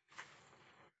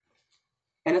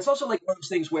 And it's also like one of those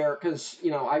things where, because,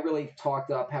 I really talked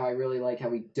up how I really like how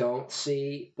we don't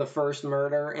see the first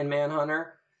murder in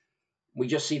Manhunter. We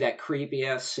just see that creepy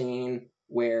ass scene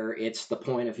where it's the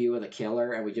point of view of the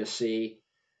killer, and we just see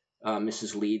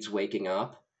Mrs. Leeds waking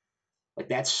up. Like,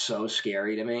 that's so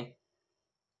scary to me.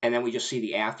 And then we just see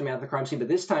the aftermath of the crime scene. But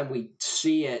this time we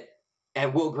see it,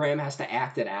 and Will Graham has to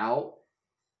act it out,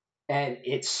 and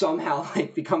it somehow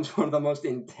like becomes one of the most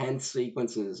intense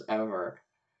sequences ever.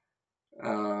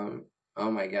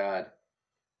 Oh my god!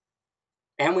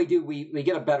 And we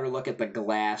get a better look at the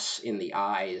glass in the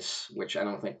eyes, which I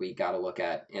don't think we got a look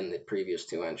at in the previous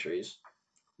two entries.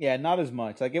 Yeah, not as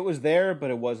much. Like it was there, but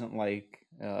it wasn't like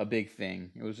a big thing.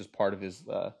 It was just part of his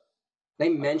They the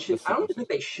mentioned, I don't sequences. think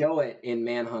they show it in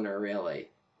Manhunter really.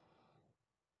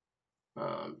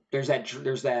 There's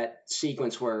that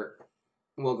sequence where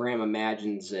Will Graham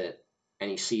imagines it and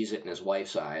he sees it in his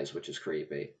wife's eyes, which is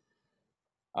creepy.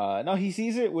 No, he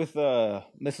sees it with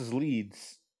Mrs.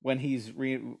 Leeds when he's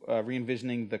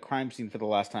re-envisioning the crime scene for the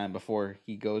last time before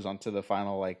he goes onto the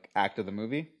final like act of the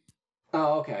movie.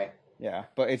 Oh, okay. Yeah,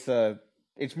 but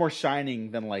it's more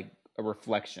shining than like a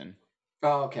reflection.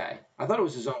 Oh, okay. I thought it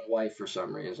was his own wife for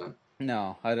some reason.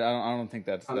 No, I don't think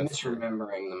I'm that's true.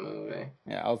 misremembering the movie.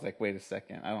 Yeah, I was like, wait a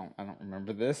second, I don't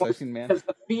remember this. Well, I've seen Man. because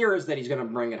the fear is that he's going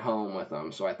to bring it home with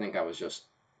him, so I think I was just,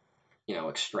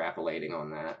 extrapolating on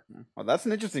that. Well, that's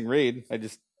an interesting read. I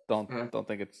just don't Yeah. don't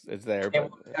think it's there, Yeah,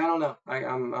 but I don't know.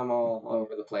 I'm all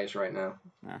over the place right now.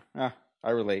 I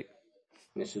relate.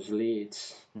 Mrs.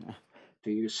 Leeds, Yeah.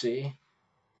 do you see?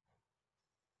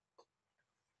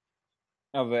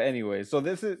 Oh, but anyway, so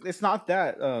it's not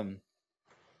that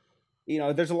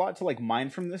there's a lot to like mine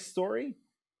from this story,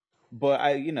 but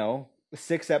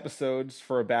 6 episodes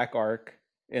for a back arc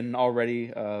in an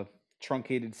already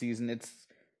truncated season,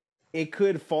 it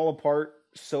could fall apart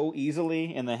so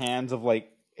easily in the hands of like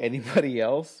anybody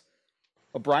else.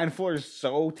 But Bryan Fuller is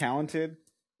so talented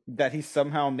that he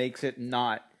somehow makes it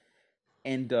not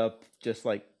end up just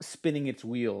like spinning its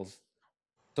wheels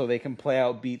so they can play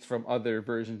out beats from other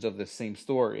versions of the same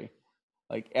story.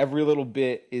 Like every little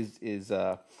bit is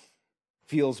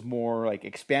feels more like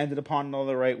expanded upon in all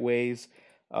the right ways.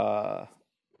 Uh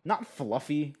Not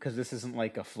fluffy because this isn't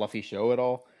like a fluffy show at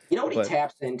all. You know what he But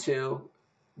taps into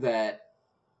that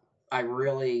I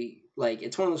really like?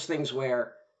 It's one of those things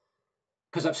where,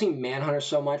 because I've seen Manhunter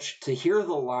so much, to hear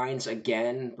the lines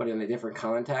again, but in a different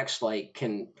context, like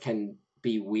can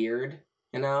be weird,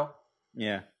 you know?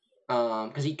 yeah,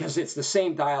 Because it's the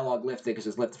same dialogue lifted, because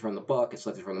it's lifted from the book, it's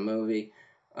lifted from the movie,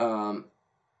 um,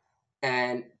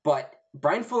 but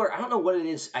Bryan Fuller, I don't know what it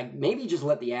is. I maybe just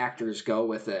let the actors go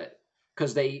with it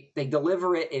because they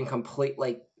deliver it in complete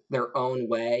like their own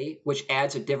way, which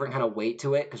adds a different kind of weight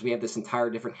to it because we have this entire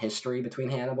different history between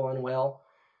Hannibal and Will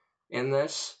in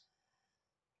this.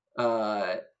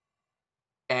 Uh,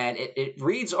 and it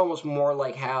reads almost more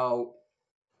like how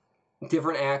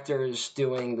different actors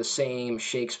doing the same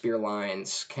Shakespeare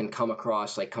lines can come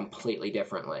across like completely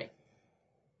differently,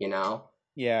 you know?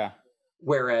 yeah.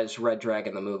 Whereas Red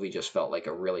Dragon, the movie, just felt like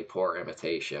a really poor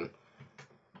imitation.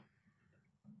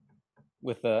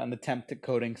 With an attempt at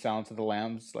coding Silence of the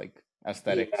Lambs like Yeah.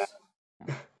 aesthetics.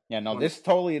 Yeah, no, this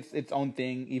totally its own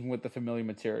thing, even with the familiar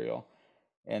material.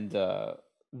 And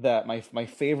that my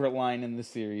favorite line in the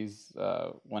series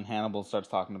when Hannibal starts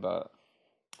talking about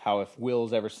how if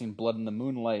Will's ever seen blood in the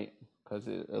moonlight because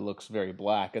it looks very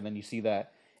black, and then you see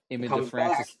that image of Comes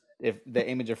back. the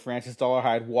image of Francis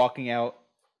Dollarhide walking out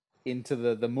into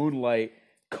the moonlight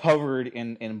covered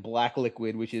in black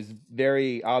liquid, which is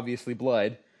very obviously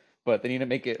blood, but they need to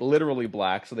make it literally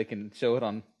black so they can show it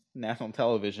on national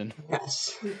television.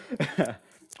 Yes.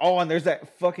 Oh, and there's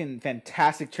that fucking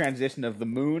fantastic transition of the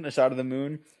moon, a shot of the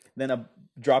moon, then a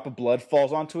drop of blood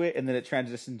falls onto it, and then it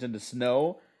transitions into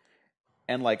snow.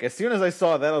 And like as soon as I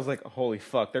saw that, I was like, "Holy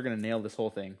fuck, they're gonna nail this whole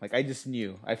thing!" Like I just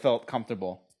knew, I felt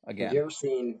comfortable Have again. you ever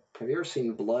seen Have you ever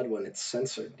seen blood when it's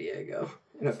censored, Diego?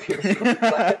 It appears.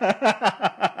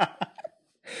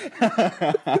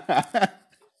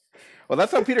 Well,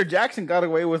 that's how Peter Jackson got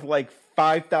away with like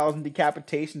 5,000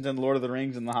 decapitations in Lord of the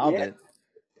Rings and The Yeah, Hobbit.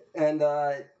 and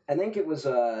I think it was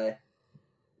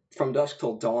From Dusk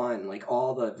Till Dawn. Like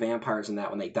all the vampires in that,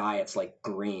 when they die, it's like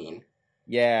green.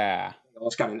 Yeah.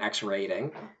 It's got an X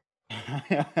rating.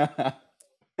 And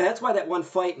that's why that one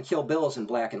fight in Kill Bill is in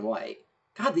black and white.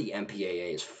 God, the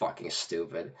MPAA is fucking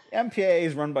stupid. MPAA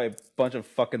is run by a bunch of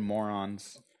fucking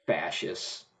morons.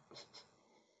 Fascists.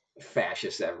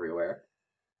 Fascists everywhere.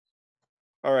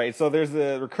 All right, so there's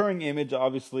the recurring image,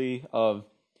 obviously, of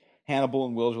Hannibal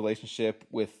and Will's relationship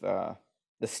with the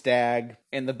stag.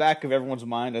 In the back of everyone's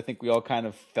mind, I think we all kind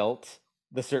of felt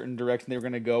the certain direction they were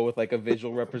going to go with like a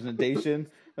visual representation.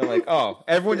 They're like, oh,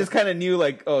 everyone just kind of knew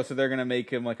like, oh, so they're going to make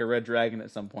him like a red dragon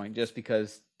at some point just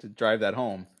because to drive that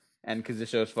home. And because the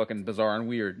show's fucking bizarre and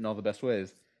weird in all the best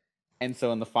ways. And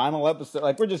so in the final episode,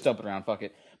 like we're just jumping around, fuck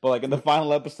it. But like in the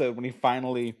final episode, when he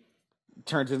finally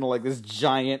turns into like this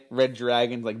giant red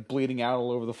dragon, like bleeding out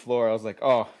all over the floor, I was like,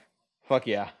 oh, fuck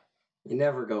yeah. You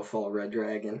never go full red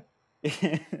dragon.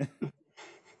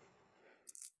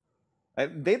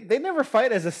 They never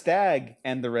fight as a stag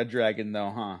and the red dragon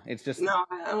though, huh? It's just no,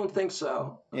 I don't think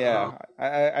so. Yeah,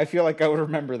 I feel like I would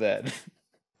remember that.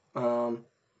 Well,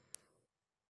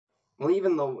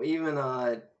 even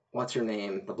what's her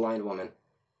name, the blind woman.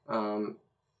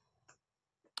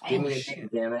 Give me a name,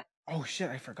 damn it. Oh shit,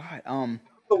 I forgot.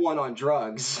 The one on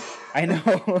drugs. I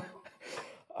know.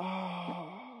 Oh.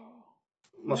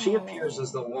 Well, she appears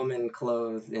as the woman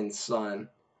clothed in sun.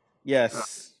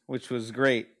 Yes, which was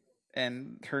great.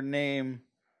 And her name,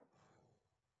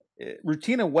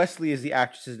 Rutina Wesley is the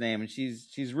actress's name, and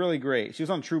she's really great. She was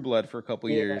on True Blood for a couple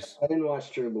years. I didn't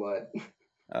watch True Blood.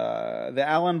 The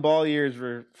Alan Ball years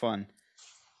were fun.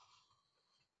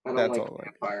 I don't like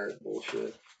vampires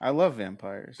bullshit. I love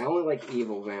vampires. I only like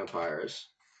evil vampires.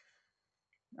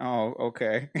 Oh,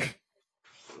 okay.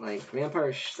 Like,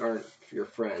 vampires aren't your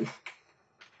friend.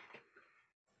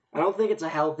 I don't think it's a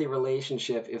healthy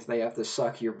relationship if they have to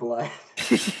suck your blood.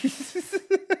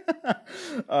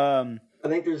 I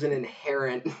think there's an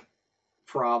inherent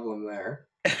problem there.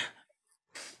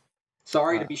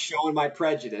 Sorry to be showing my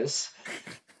prejudice.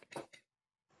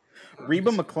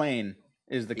 Reba McClane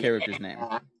is the character's name.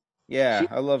 Yeah,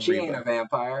 I love Reba. She ain't a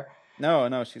vampire.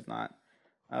 No, she's not.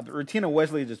 But Rutina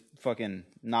Wesley just fucking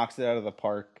knocks it out of the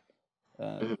park.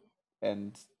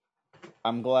 And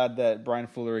I'm glad that Bryan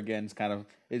Fuller again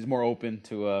is more open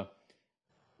to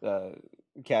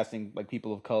casting like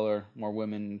people of color, more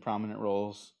women in prominent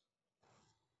roles.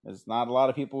 There's not a lot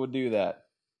of people would do that.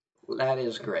 That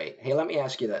is great. Hey, let me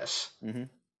ask you this: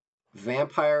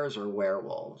 vampires or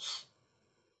werewolves?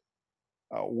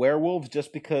 Werewolves,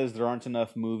 just because there aren't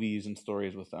enough movies and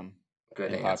stories with them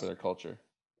in popular culture.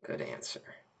 Good answer.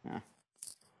 Yeah.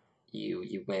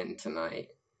 You win tonight.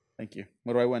 Thank you.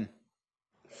 What do I win?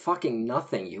 Fucking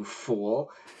nothing, you fool.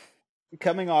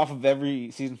 Coming off of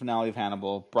every season finale of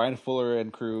Hannibal, Bryan Fuller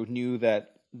and crew knew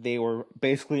that they were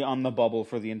basically on the bubble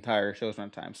for the entire show's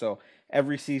runtime. So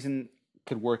every season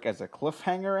could work as a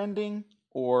cliffhanger ending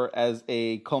or as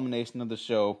a culmination of the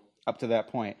show up to that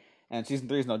point. And season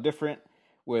 3 is no different,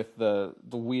 with the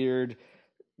weird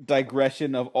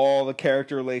digression of all the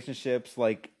character relationships.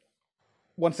 Like,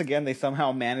 once again, they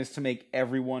somehow managed to make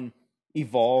everyone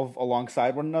evolve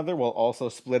alongside one another while also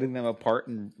splitting them apart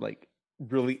in like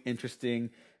really interesting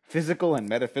physical and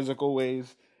metaphysical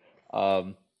ways.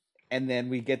 And then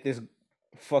we get this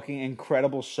fucking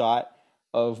incredible shot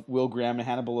of Will Graham and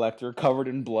Hannibal Lecter covered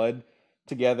in blood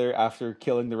together after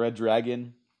killing the Red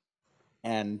Dragon.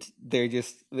 And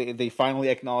they finally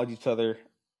acknowledge each other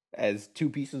as two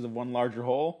pieces of one larger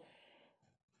whole.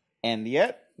 And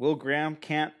yet, Will Graham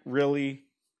can't really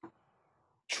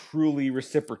truly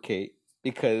reciprocate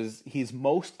because he's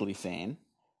mostly sane,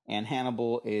 and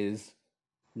Hannibal is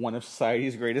one of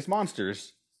society's greatest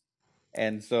monsters.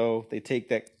 And so they take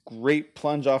that great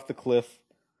plunge off the cliff,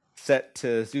 set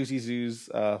to Zuzi Zoo's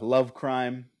Love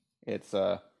Crime. It's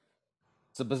a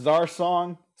bizarre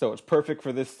song, so it's perfect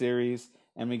for this series.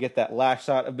 And we get that last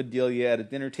shot of Bedelia at a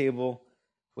dinner table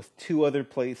with two other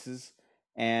places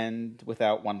and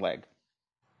without one leg.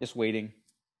 Just waiting.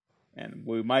 And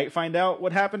we might find out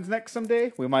what happens next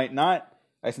someday. We might not.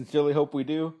 I sincerely hope we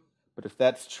do. But if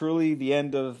that's truly the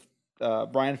end of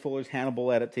Bryan Fuller's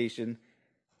Hannibal adaptation,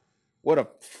 what a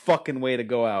fucking way to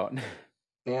go out.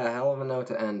 Yeah, hell of a note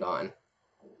to end on.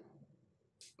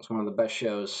 It's one of the best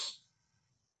shows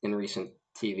in recent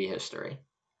TV history.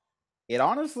 It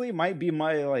honestly might be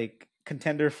my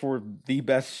contender for the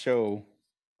best show,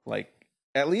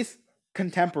 at least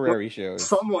contemporary shows.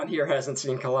 Someone here hasn't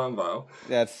seen Columbo.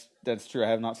 That's true. I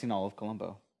have not seen all of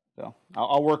Columbo, so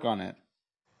I'll work on it.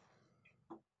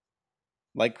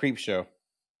 Like Creepshow.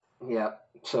 Yeah,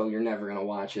 so you're never gonna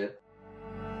watch it.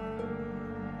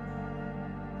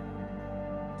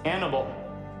 Hannibal.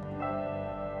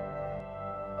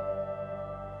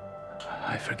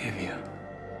 I forgive you.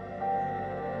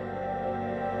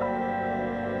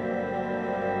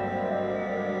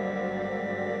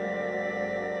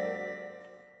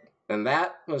 And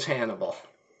that was Hannibal.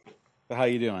 So how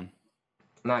you doing?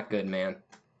 Not good, man.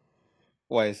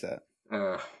 Why is that?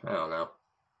 I don't know.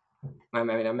 I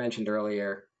mean, I mentioned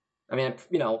earlier. I mean,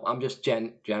 I'm just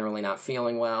generally not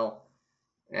feeling well,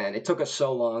 and it took us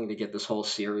so long to get this whole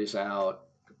series out.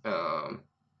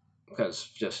 because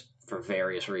just for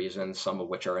various reasons, some of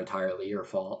which are entirely your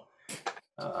fault.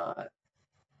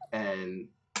 And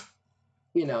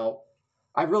you know,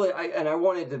 I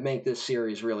wanted to make this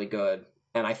series really good,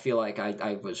 and I feel like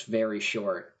I was very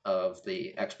short of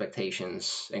the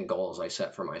expectations and goals I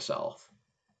set for myself.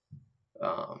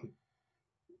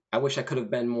 I wish I could have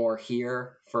been more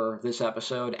here for this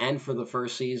episode and for the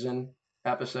first season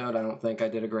episode. I don't think I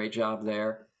did a great job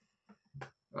there,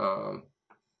 for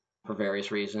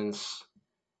various reasons.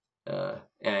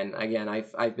 And again,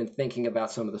 I've been thinking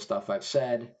about some of the stuff I've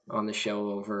said on the show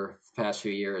over the past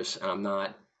few years, and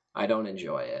I don't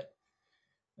enjoy it.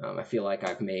 I feel like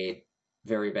I've made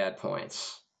very bad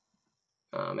points,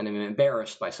 and I'm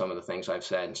embarrassed by some of the things I've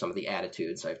said and some of the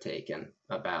attitudes I've taken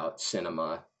about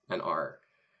cinema and art.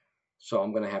 So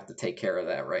I'm going to have to take care of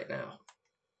that right now.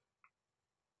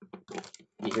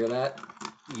 You hear that?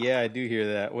 Yeah, I do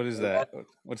hear that. What is that?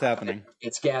 What's happening?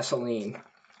 It's gasoline.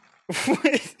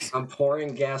 I'm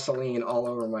pouring gasoline all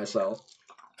over myself.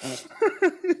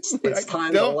 It's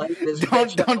time to light this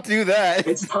bitch up. Don't do that.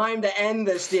 It's time to end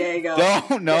this, Diego.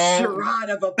 No. This charade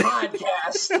of a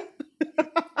podcast.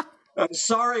 I'm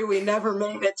sorry we never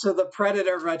made it to the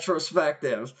Predator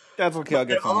retrospective. That's okay. I'll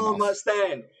get it all must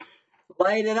end.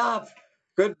 Light it up.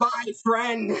 Goodbye,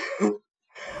 friend.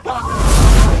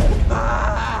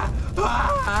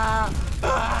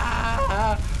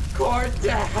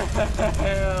 Cordell.